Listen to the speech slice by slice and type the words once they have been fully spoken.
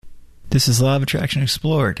This is Law of Attraction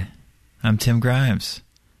Explored. I'm Tim Grimes.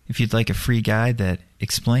 If you'd like a free guide that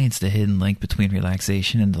explains the hidden link between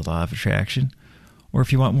relaxation and the law of attraction, or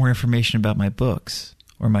if you want more information about my books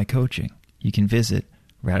or my coaching, you can visit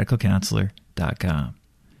radicalcounselor.com.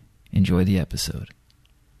 Enjoy the episode.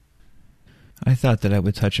 I thought that I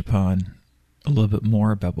would touch upon a little bit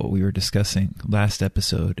more about what we were discussing last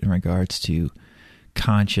episode in regards to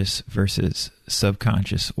conscious versus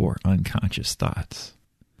subconscious or unconscious thoughts.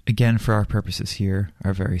 Again, for our purposes here,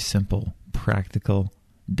 our very simple, practical,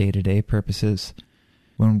 day-to-day purposes,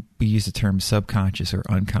 when we use the term subconscious or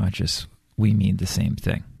unconscious, we mean the same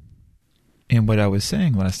thing. And what I was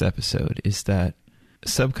saying last episode is that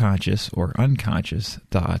subconscious or unconscious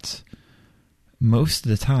thoughts, most of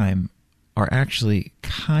the time, are actually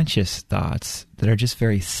conscious thoughts that are just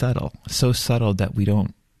very subtle, so subtle that we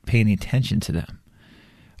don't pay any attention to them.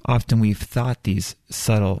 Often we've thought these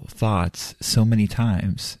subtle thoughts so many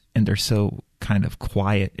times, and they're so kind of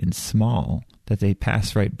quiet and small that they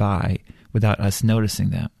pass right by without us noticing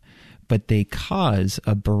them. But they cause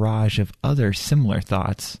a barrage of other similar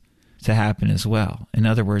thoughts to happen as well. In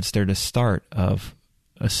other words, they're the start of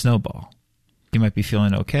a snowball. You might be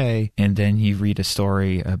feeling okay, and then you read a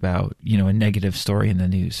story about, a negative story in the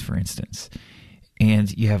news, for instance.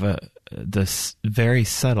 And you have this very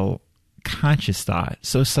subtle conscious thought,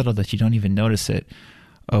 so subtle that you don't even notice it.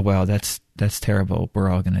 Oh, wow, that's terrible.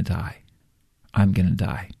 We're all going to die. I'm going to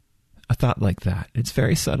die. A thought like that. It's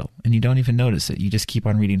very subtle, and you don't even notice it. You just keep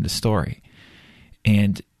on reading the story.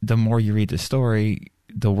 And the more you read the story,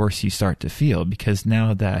 the worse you start to feel, because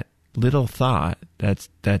now that little thought,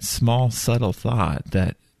 that small, subtle thought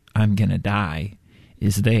that I'm going to die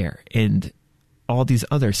is there. And all these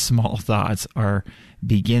other small thoughts are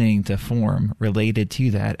beginning to form related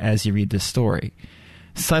to that as you read the story.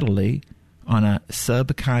 Subtly, on a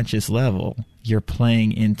subconscious level, you're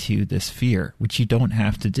playing into this fear, which you don't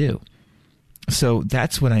have to do. So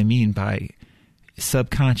that's what I mean by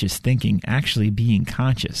subconscious thinking actually being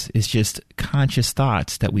conscious. It's just conscious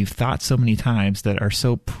thoughts that we've thought so many times that are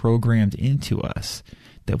so programmed into us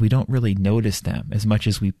that we don't really notice them as much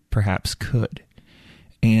as we perhaps could.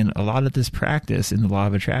 And a lot of this practice in the law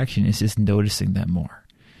of attraction is just noticing them more.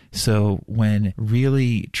 So when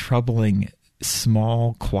really troubling,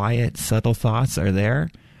 small, quiet, subtle thoughts are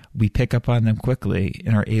there, we pick up on them quickly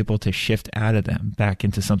and are able to shift out of them back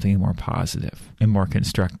into something more positive and more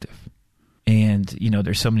constructive. And,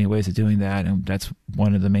 there's so many ways of doing that, and that's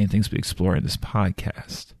one of the main things we explore in this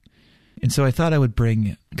podcast. And so I thought I would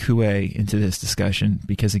bring Coué into this discussion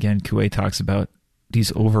because, again, Coué talks about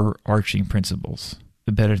these overarching principles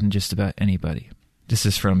better than just about anybody. This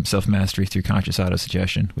is from Self-Mastery Through Conscious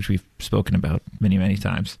Autosuggestion, which we've spoken about many, many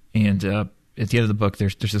times. And at the end of the book,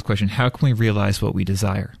 there's this question, how can we realize what we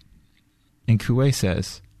desire? And Coué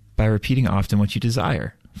says, by repeating often what you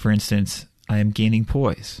desire. For instance, I am gaining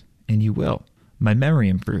poise, and you will. My memory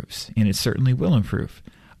improves, and it certainly will improve.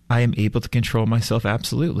 I am able to control myself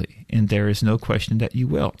absolutely, and there is no question that you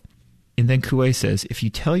will. And then Coué says, if you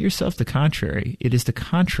tell yourself the contrary, it is the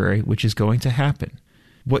contrary which is going to happen.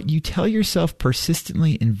 What you tell yourself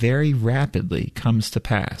persistently and very rapidly comes to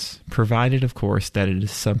pass, provided, of course, that it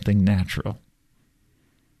is something natural.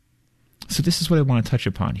 So this is what I want to touch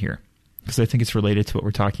upon here, because I think it's related to what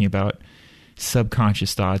we're talking about,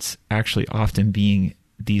 subconscious thoughts actually often being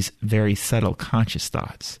these very subtle conscious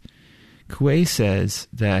thoughts. Coué says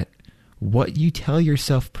that what you tell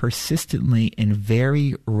yourself persistently and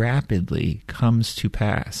very rapidly comes to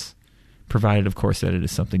pass, provided, of course, that it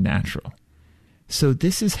is something natural. So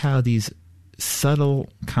this is how these subtle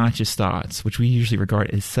conscious thoughts, which we usually regard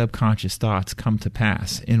as subconscious thoughts, come to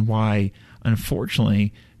pass, and why,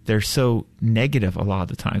 unfortunately, they're so negative a lot of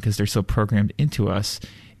the time because they're so programmed into us.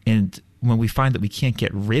 And when we find that we can't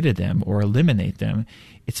get rid of them or eliminate them,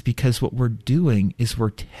 it's because what we're doing is we're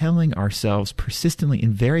telling ourselves persistently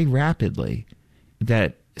and very rapidly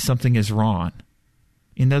that something is wrong.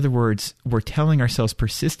 In other words, we're telling ourselves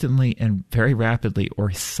persistently and very rapidly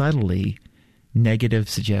or subtly negative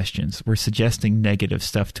suggestions. We're suggesting negative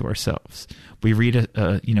stuff to ourselves. We read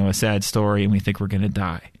a sad story and we think we're going to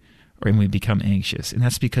die, and we become anxious. And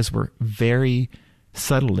that's because we're very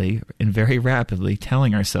subtly and very rapidly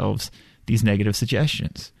telling ourselves these negative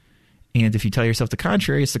suggestions. And if you tell yourself the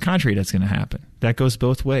contrary, it's the contrary that's going to happen. That goes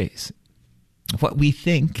both ways. What we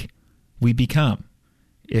think, we become,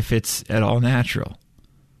 if it's at all natural.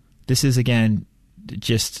 This is, again,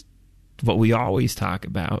 just what we always talk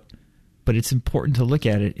about, but it's important to look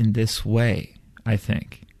at it in this way, I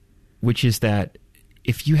think, which is that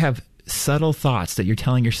if you have subtle thoughts that you're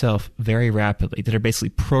telling yourself very rapidly that are basically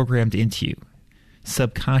programmed into you,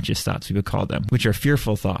 subconscious thoughts, we would call them, which are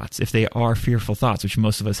fearful thoughts. If they are fearful thoughts, which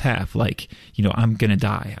most of us have, like, I'm going to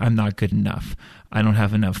die. I'm not good enough. I don't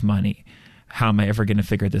have enough money. How am I ever going to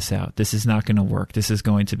figure this out? This is not going to work. This is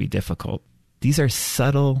going to be difficult. These are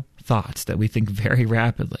subtle thoughts that we think very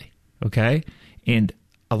rapidly, okay? And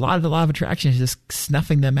a lot of the law of attraction is just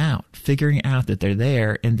snuffing them out, figuring out that they're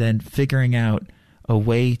there, and then figuring out a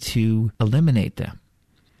way to eliminate them.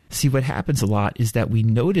 See, what happens a lot is that we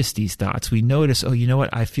notice these thoughts. We notice, oh, you know what?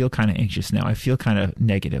 I feel kind of anxious now. I feel kind of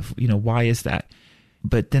negative. Why is that?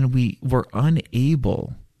 But then we're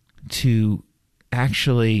unable to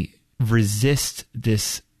actually resist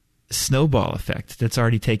this snowball effect that's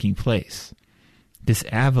already taking place, this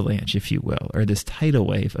avalanche, if you will, or this tidal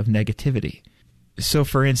wave of negativity. So,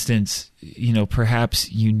 for instance,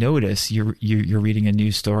 perhaps you notice you're reading a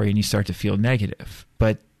news story and you start to feel negative,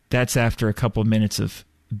 but that's after a couple of minutes of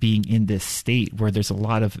being in this state where there's a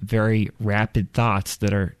lot of very rapid thoughts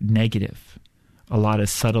that are negative, a lot of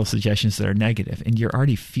subtle suggestions that are negative, and you're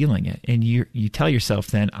already feeling it. And you tell yourself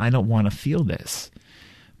then, I don't want to feel this.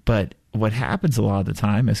 But what happens a lot of the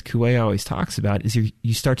time, as Coué always talks about, is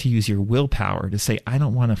you start to use your willpower to say, I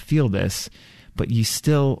don't want to feel this, but you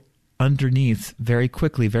still underneath very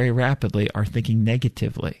quickly, very rapidly are thinking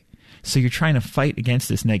negatively. So you're trying to fight against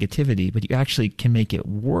this negativity, but you actually can make it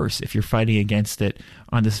worse if you're fighting against it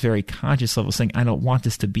on this very conscious level, saying, I don't want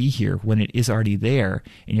this to be here, when it is already there,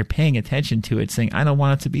 and you're paying attention to it, saying, I don't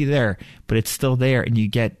want it to be there, but it's still there, and you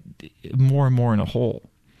get more and more in a hole.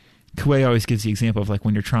 Coué always gives the example of like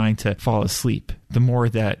when you're trying to fall asleep. The more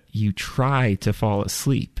that you try to fall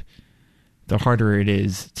asleep, the harder it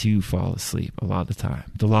is to fall asleep a lot of the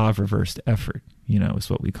time. The law of reversed effort, is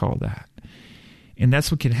what we call that. And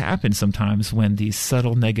that's what can happen sometimes when these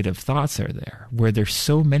subtle negative thoughts are there, where there's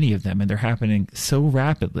so many of them and they're happening so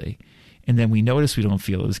rapidly. And then we notice we don't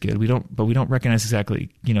feel as good. We don't recognize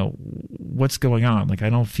exactly, what's going on. Like, I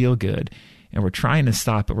don't feel good. And we're trying to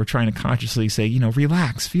stop it. We're trying to consciously say,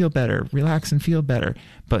 relax, feel better, relax and feel better.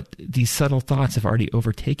 But these subtle thoughts have already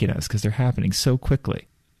overtaken us because they're happening so quickly.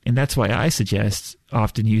 And that's why I suggest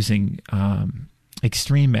often using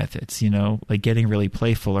extreme methods, like getting really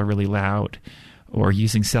playful or really loud, or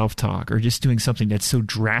using self-talk, or just doing something that's so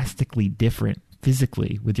drastically different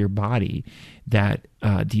physically with your body that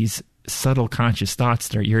these subtle conscious thoughts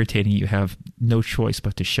that are irritating you have no choice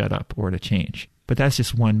but to shut up or to change. But that's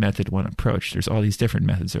just one method, one approach. There's all these different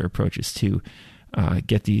methods or approaches to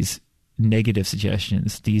get these negative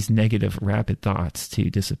suggestions, these negative rapid thoughts to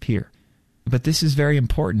disappear. But this is very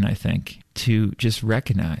important, I think, to just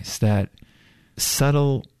recognize that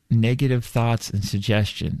subtle negative thoughts and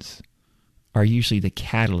suggestions are usually the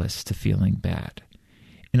catalyst to feeling bad.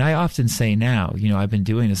 And I often say now, I've been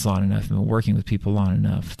doing this long enough, I've been working with people long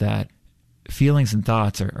enough, that feelings and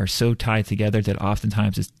thoughts are so tied together that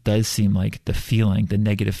oftentimes it does seem like the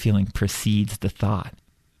negative feeling precedes the thought.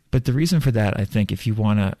 But the reason for that, I think, if you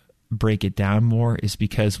want to break it down more, is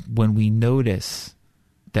because when we notice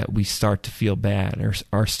that we start to feel bad or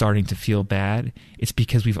are starting to feel bad, it's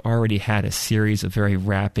because we've already had a series of very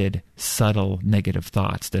rapid, subtle negative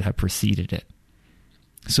thoughts that have preceded it.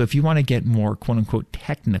 So if you want to get more quote unquote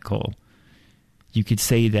technical, you could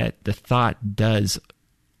say that the thought does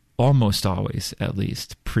almost always, at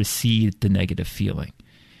least, precede the negative feeling.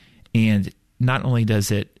 And not only does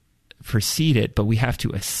it precede it, but we have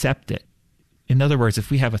to accept it. In other words, if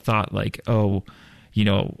we have a thought like, oh,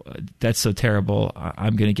 that's so terrible,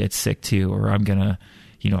 I'm going to get sick too, or I'm going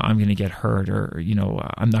to get hurt, or,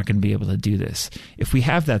 I'm not going to be able to do this. If we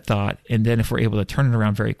have that thought, and then if we're able to turn it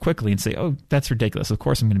around very quickly and say, oh, that's ridiculous, of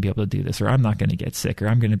course I'm going to be able to do this, or I'm not going to get sick, or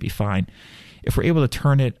I'm going to be fine. If we're able to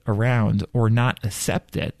turn it around or not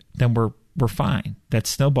accept it, then we're fine. That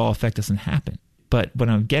snowball effect doesn't happen. But what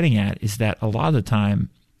I'm getting at is that a lot of the time,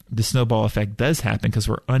 the snowball effect does happen because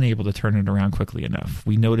we're unable to turn it around quickly enough.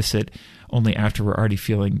 We notice it only after we're already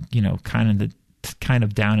feeling, kind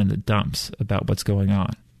of down in the dumps about what's going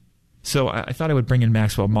on. So I thought I would bring in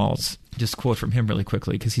Maxwell Maltz, just quote from him really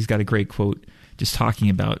quickly, because he's got a great quote just talking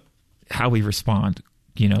about how we respond,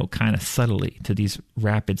 kind of subtly to these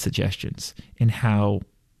rapid suggestions, and how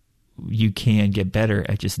you can get better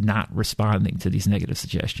at just not responding to these negative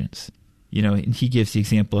suggestions. And he gives the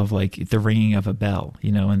example of like the ringing of a bell,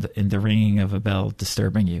 and the ringing of a bell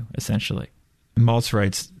disturbing you, essentially. Maltz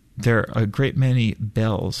writes, there are a great many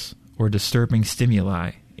bells or disturbing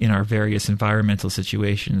stimuli in our various environmental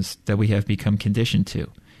situations that we have become conditioned to,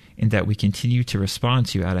 and that we continue to respond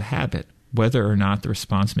to out of habit, whether or not the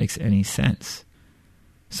response makes any sense.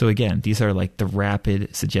 So again, these are like the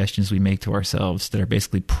rapid suggestions we make to ourselves that are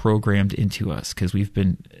basically programmed into us because we've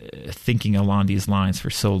been thinking along these lines for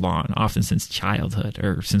so long, often since childhood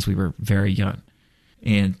or since we were very young.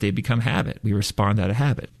 And they become habit. We respond out of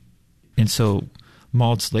habit. And so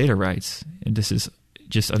Maltz later writes, and this is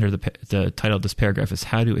just under the title of this paragraph, is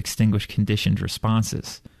How to Extinguish Conditioned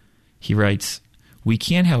Responses. He writes, "We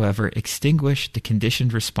can, however, extinguish the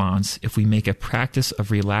conditioned response if we make a practice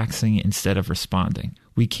of relaxing instead of responding.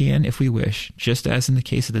 We can, if we wish, just as in the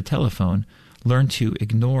case of the telephone, learn to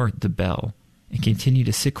ignore the bell and continue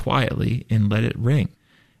to sit quietly and let it ring.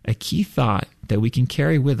 A key thought that we can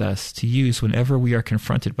carry with us to use whenever we are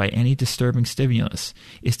confronted by any disturbing stimulus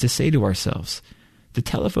is to say to ourselves, 'The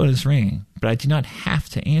telephone is ringing, but I do not have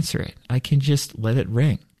to answer it. I can just let it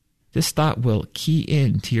ring.' This thought will key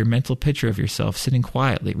in to your mental picture of yourself sitting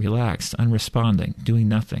quietly, relaxed, unresponding, doing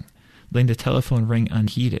nothing, letting the telephone ring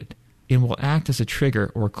unheeded, and will act as a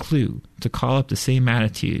trigger or clue to call up the same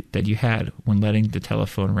attitude that you had when letting the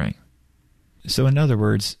telephone ring." So in other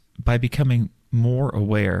words, by becoming more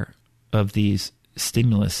aware of these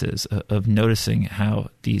stimuluses, of noticing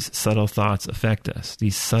how these subtle thoughts affect us,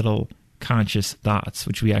 these subtle conscious thoughts,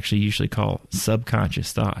 which we actually usually call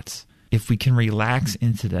subconscious thoughts, if we can relax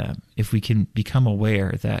into them, if we can become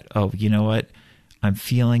aware that, oh, you know what, I'm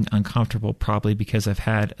feeling uncomfortable probably because I've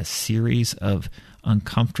had a series of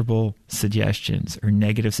uncomfortable suggestions or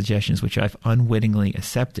negative suggestions which I've unwittingly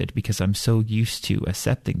accepted because I'm so used to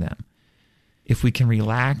accepting them. If we can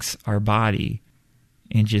relax our body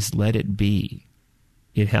and just let it be,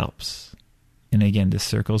 it helps. And again, this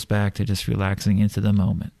circles back to just relaxing into the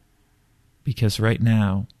moment. Because right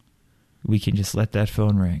now, we can just let that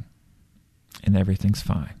phone ring and everything's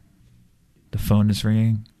fine. The phone is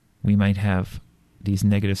ringing. We might have these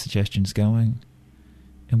negative suggestions going,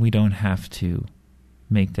 and we don't have to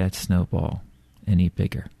make that snowball any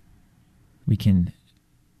bigger. We can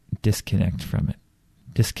disconnect from it,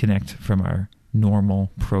 disconnect from our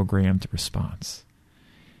normal programmed response.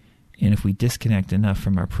 And if we disconnect enough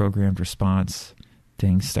from our programmed response,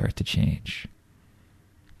 things start to change.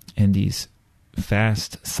 And these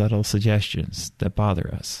fast, subtle suggestions that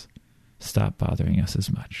bother us stop bothering us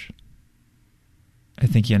as much. I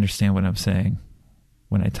think you understand what I'm saying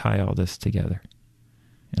when I tie all this together,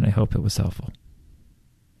 and I hope it was helpful.